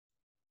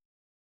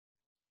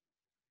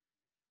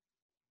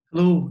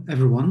Hello,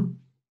 everyone.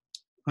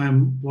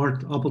 I'm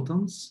Wart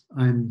Appeltans.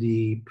 I'm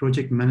the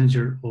project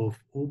manager of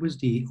OBIS,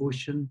 the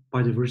Ocean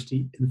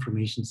Biodiversity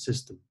Information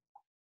System.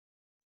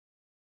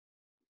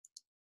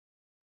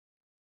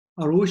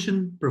 Our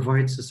ocean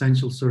provides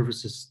essential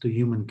services to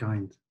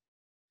humankind.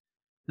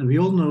 And we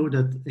all know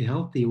that a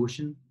healthy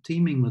ocean,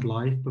 teeming with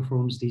life,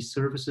 performs these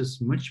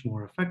services much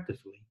more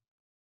effectively.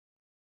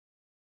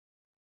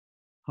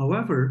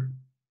 However,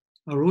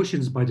 our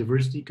ocean's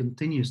biodiversity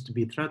continues to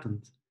be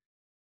threatened.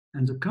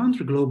 And to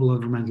counter global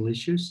environmental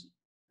issues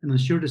and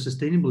ensure the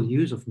sustainable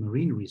use of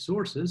marine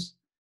resources,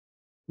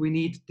 we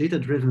need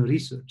data-driven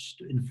research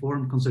to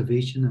inform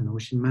conservation and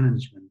ocean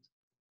management.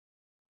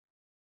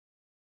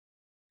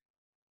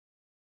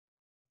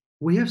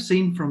 We have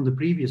seen from the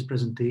previous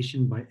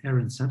presentation by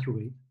Aaron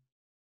Satterthwaite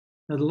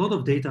that a lot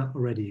of data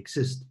already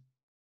exist.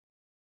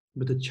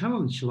 But the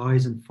challenge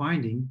lies in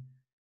finding,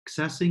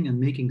 accessing, and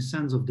making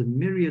sense of the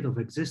myriad of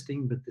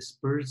existing but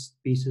dispersed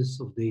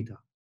pieces of data.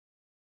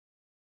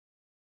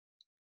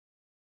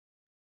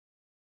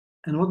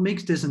 And what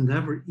makes this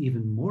endeavor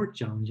even more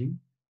challenging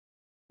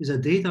is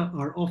that data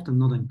are often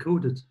not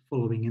encoded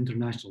following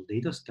international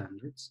data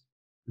standards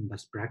and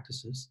best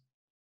practices.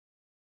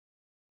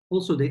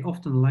 Also, they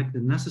often lack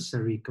the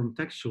necessary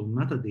contextual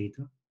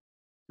metadata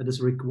that is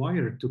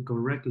required to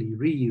correctly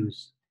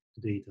reuse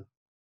the data.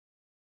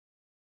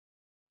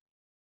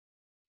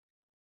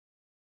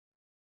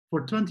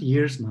 For 20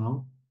 years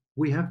now,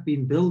 we have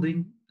been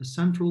building a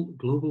central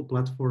global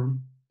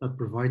platform that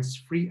provides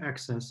free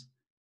access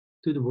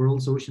to the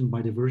world's ocean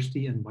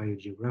biodiversity and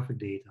biogeographic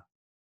data.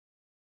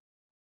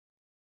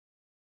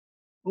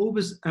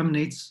 OBIS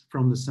emanates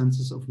from the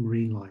Census of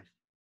Marine Life.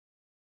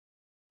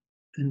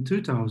 In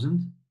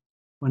 2000,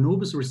 when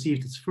OBIS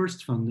received its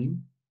first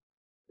funding,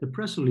 the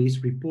press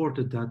release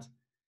reported that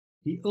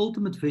the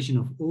ultimate vision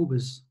of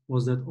OBIS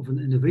was that of an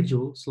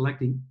individual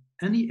selecting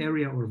any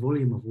area or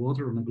volume of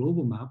water on a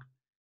global map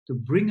to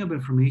bring up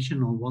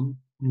information on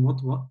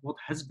what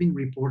has been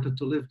reported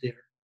to live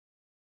there.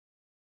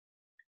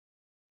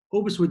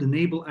 OBIS would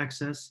enable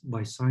access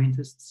by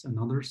scientists and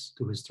others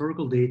to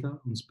historical data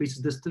on species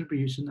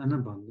distribution and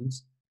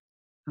abundance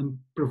and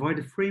provide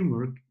a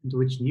framework into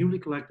which newly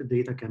collected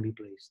data can be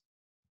placed.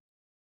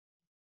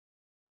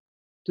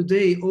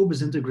 Today,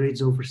 OBIS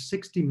integrates over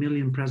 60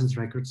 million presence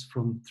records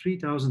from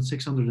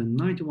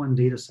 3,691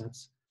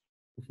 datasets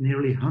of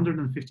nearly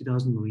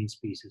 150,000 marine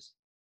species.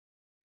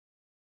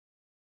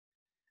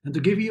 And to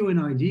give you an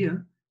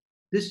idea,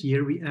 this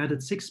year we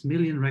added 6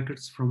 million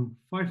records from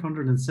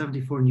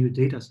 574 new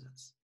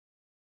datasets.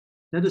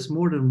 That is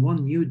more than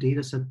one new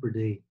dataset per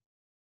day.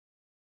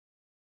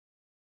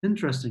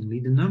 Interestingly,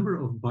 the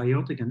number of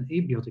biotic and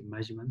abiotic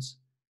measurements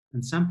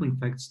and sampling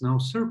facts now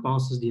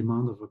surpasses the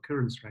amount of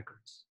occurrence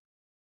records.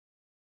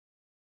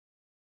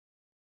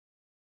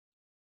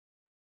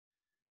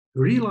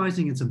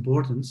 Realizing its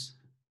importance,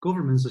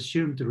 governments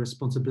assumed the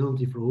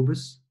responsibility for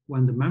OBIS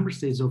when the member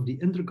states of the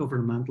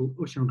Intergovernmental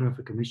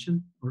Oceanographic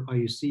Commission, or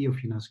IOC of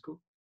UNESCO,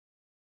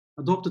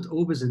 adopted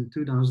OBIS in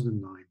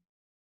 2009.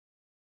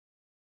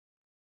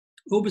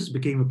 OBIS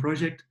became a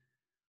project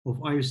of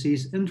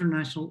IOC's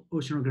International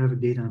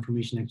Oceanographic Data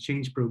Information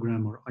Exchange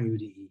Program, or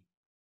IODE.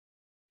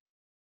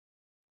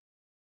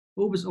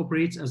 OBIS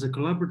operates as a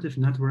collaborative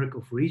network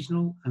of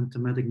regional and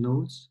thematic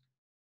nodes,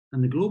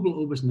 and the global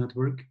OBIS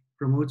network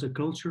promotes a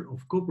culture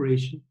of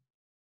cooperation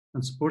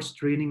and supports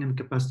training and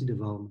capacity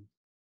development,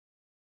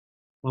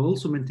 while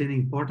also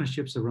maintaining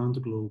partnerships around the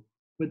globe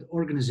with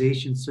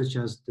organizations such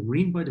as the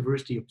Marine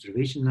Biodiversity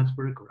Observation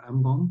Network, or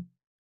MBON,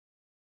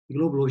 the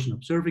Global Ocean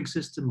Observing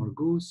System, or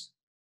GOOS,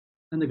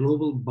 and the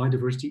Global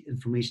Biodiversity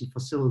Information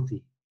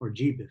Facility, or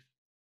GBIF.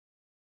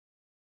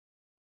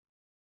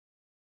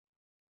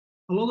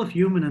 A lot of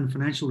human and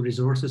financial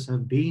resources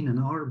have been and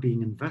are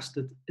being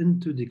invested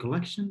into the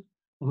collection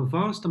of a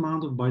vast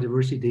amount of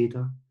biodiversity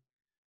data,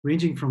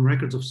 ranging from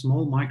records of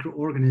small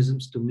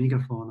microorganisms to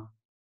megafauna,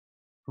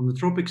 from the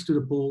tropics to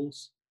the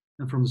poles,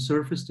 and from the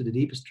surface to the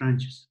deepest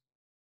trenches.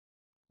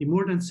 The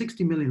more than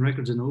 60 million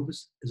records in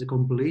OBIS is a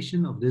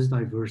compilation of this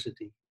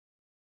diversity.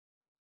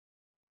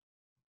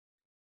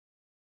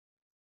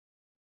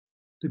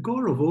 The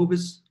core of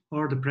OBIS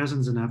are the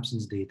presence and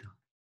absence data.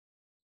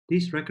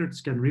 These records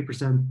can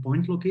represent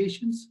point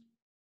locations,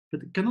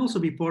 but it can also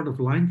be part of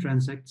line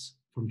transects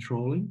from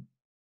trawling,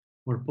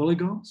 or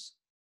polygons,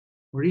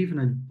 or even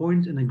a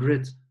point in a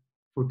grid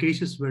for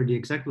cases where the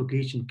exact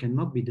location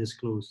cannot be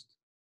disclosed.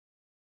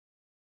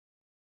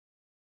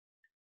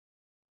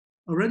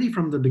 Already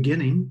from the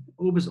beginning,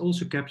 OBIS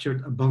also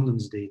captured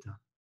abundance data,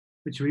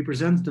 which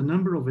represents the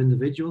number of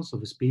individuals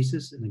of a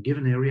species in a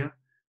given area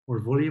or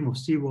volume of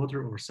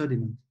seawater or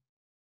sediment.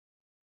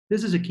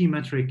 This is a key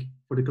metric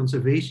for the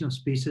conservation of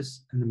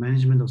species and the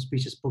management of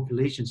species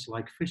populations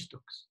like fish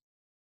stocks.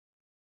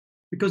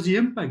 Because the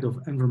impact of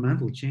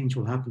environmental change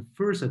will happen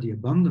first at the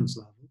abundance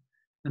level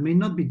and may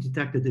not be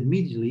detected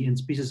immediately in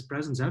species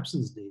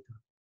presence-absence data.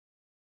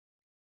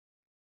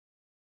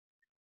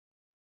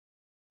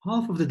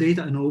 Half of the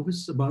data in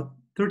OBIS, about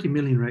 30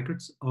 million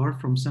records are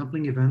from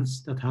sampling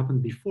events that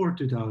happened before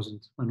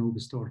 2000 when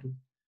OBIS started.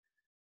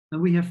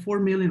 And we have 4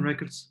 million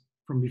records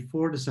from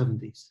before the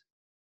 70s.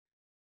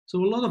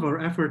 So a lot of our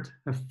effort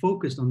have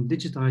focused on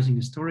digitizing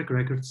historic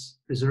records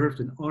preserved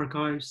in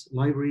archives,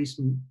 libraries,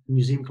 and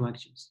museum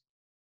collections.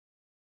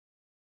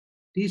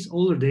 These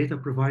older data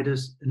provide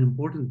us an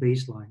important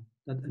baseline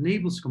that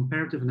enables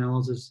comparative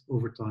analysis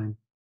over time.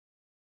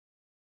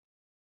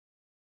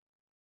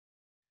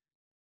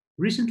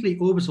 Recently,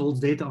 OBIS holds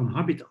data on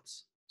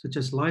habitats, such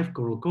as live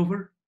coral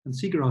cover and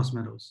seagrass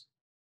meadows.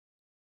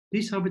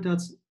 These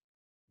habitat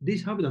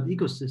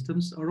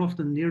ecosystems are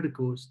often near the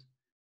coast,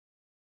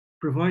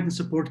 provide and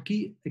support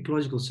key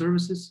ecological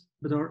services,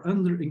 but are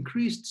under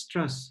increased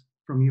stress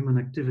from human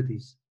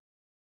activities.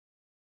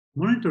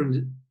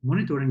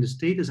 Monitoring the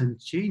status and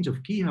change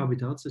of key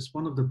habitats is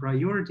one of the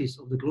priorities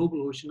of the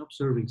Global Ocean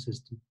Observing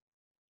System.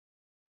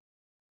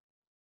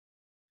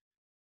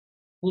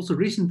 Also,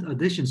 recent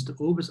additions to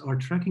OBIS are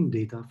tracking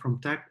data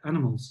from tagged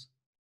animals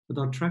that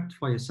are tracked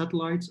via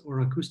satellites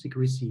or acoustic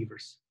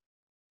receivers.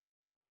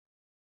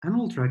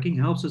 Animal tracking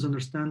helps us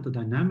understand the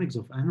dynamics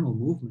of animal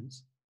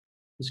movements,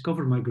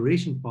 discover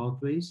migration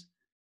pathways,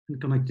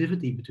 and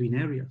connectivity between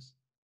areas,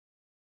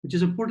 which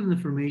is important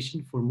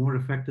information for more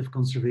effective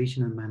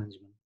conservation and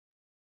management.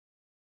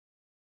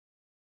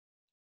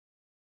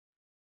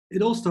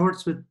 It all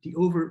starts with the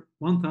over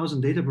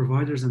 1,000 data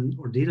providers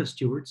or data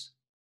stewards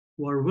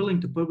who are willing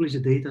to publish the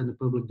data in the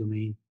public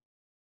domain.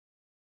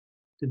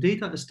 The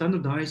data is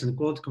standardized and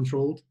quality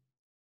controlled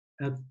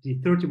at the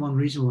 31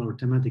 regional or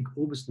thematic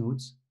OBIS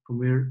nodes, from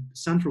where the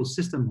central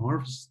system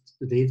harvests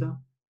the data,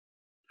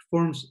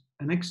 performs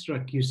an extra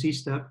QC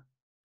step,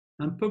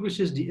 and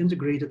publishes the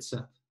integrated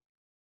set.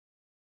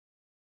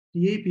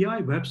 The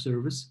API web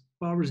service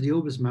powers the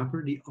OBIS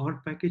mapper, the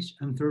ART package,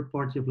 and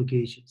third-party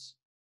applications,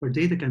 where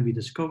data can be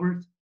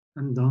discovered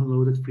and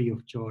downloaded free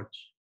of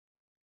charge.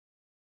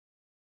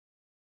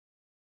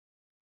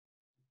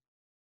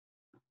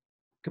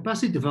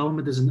 Capacity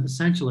development is an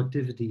essential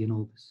activity in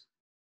OBIS.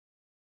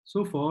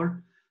 So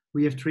far,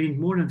 we have trained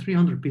more than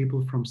 300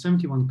 people from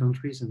 71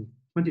 countries and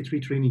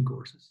 23 training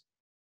courses.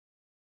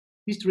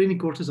 These training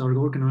courses are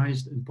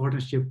organized in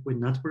partnership with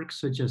networks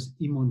such as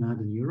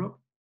IMONAD in Europe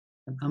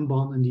and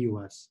AMBON in the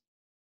US.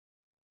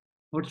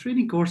 Our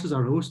training courses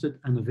are hosted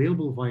and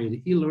available via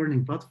the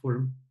e-learning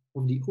platform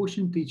of the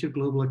Ocean Teacher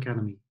Global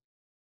Academy.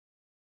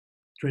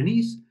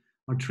 Trainees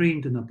are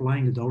trained in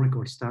applying the Darwin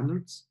Core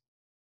standards,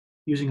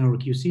 using our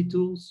QC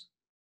tools,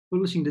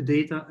 publishing the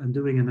data, and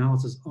doing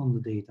analysis on the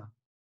data.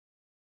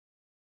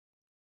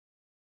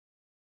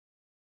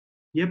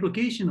 The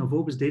application of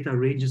OBIS data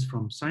ranges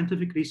from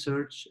scientific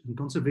research and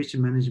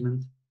conservation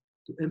management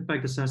to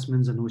impact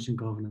assessments and ocean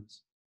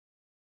governance.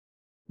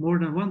 More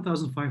than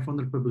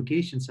 1,500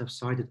 publications have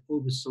cited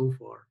OBIS so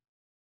far,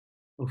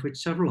 of which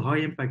several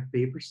high-impact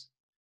papers,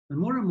 and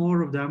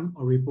more of them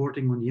are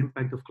reporting on the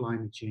impact of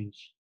climate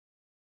change.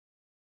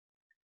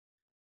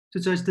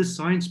 Such as this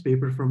science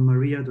paper from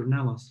Maria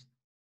Dornelas.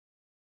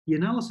 The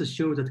analysis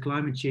showed that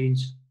climate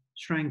change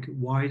shrank,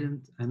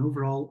 widened, and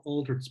overall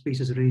altered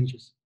species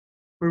ranges,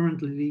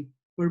 permanently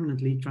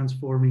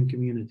transforming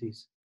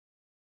communities.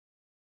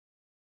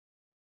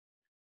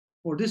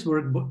 Or this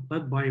work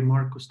led by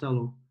Mark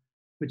Costello,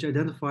 which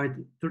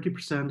identified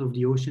 30% of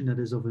the ocean that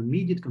is of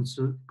immediate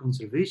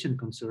conservation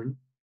concern,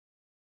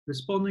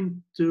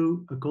 responding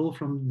to a call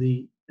from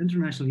the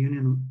International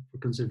Union for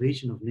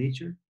Conservation of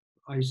Nature,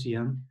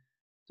 IUCN,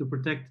 to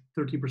protect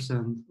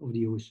 30% of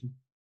the ocean.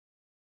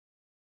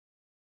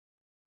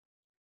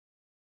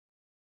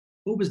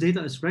 OBIS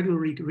data is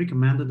regularly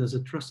recommended as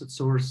a trusted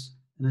source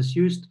and is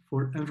used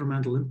for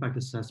environmental impact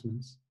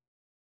assessments,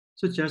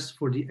 such as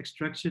for the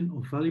extraction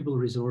of valuable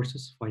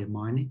resources via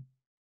mining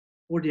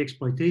or the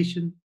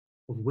exploitation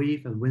of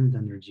wave and wind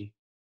energy.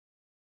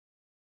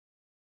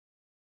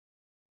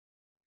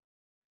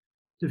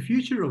 The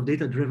future of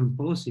data-driven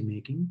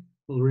policymaking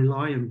will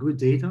rely on good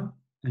data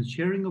and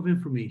sharing of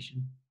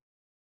information.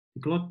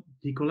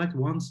 The collect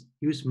once,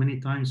 use many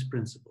times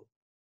principle.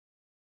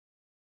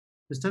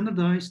 The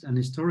standardized and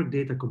historic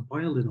data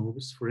compiled in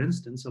OBIS, for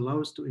instance,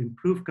 allows to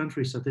improve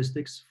country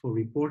statistics for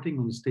reporting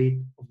on the state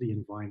of the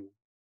environment.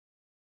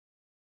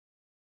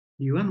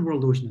 The UN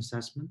World Ocean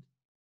Assessment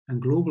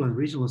and global and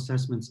regional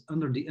assessments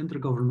under the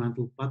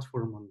Intergovernmental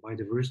Platform on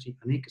Biodiversity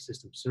and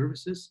Ecosystem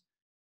Services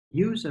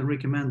use and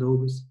recommend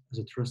OBIS as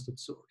a trusted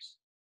source.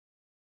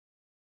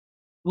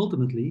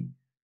 Ultimately,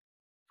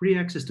 free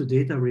access to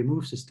data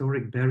removes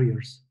historic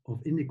barriers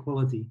of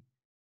inequality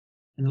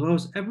and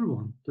allows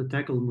everyone to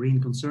tackle marine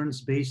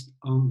concerns based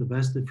on the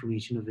best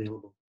information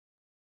available.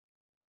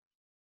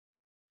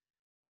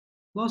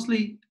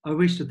 Lastly, I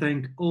wish to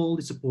thank all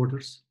the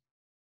supporters,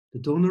 the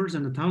donors,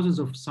 and the thousands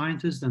of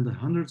scientists and the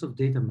hundreds of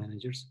data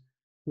managers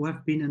who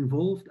have been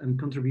involved and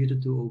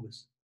contributed to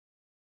OBIS.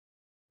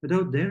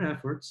 Without their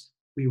efforts,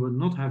 we would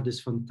not have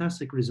this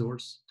fantastic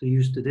resource to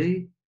use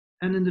today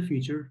and in the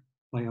future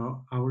by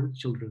our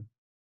children.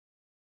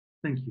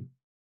 Thank you.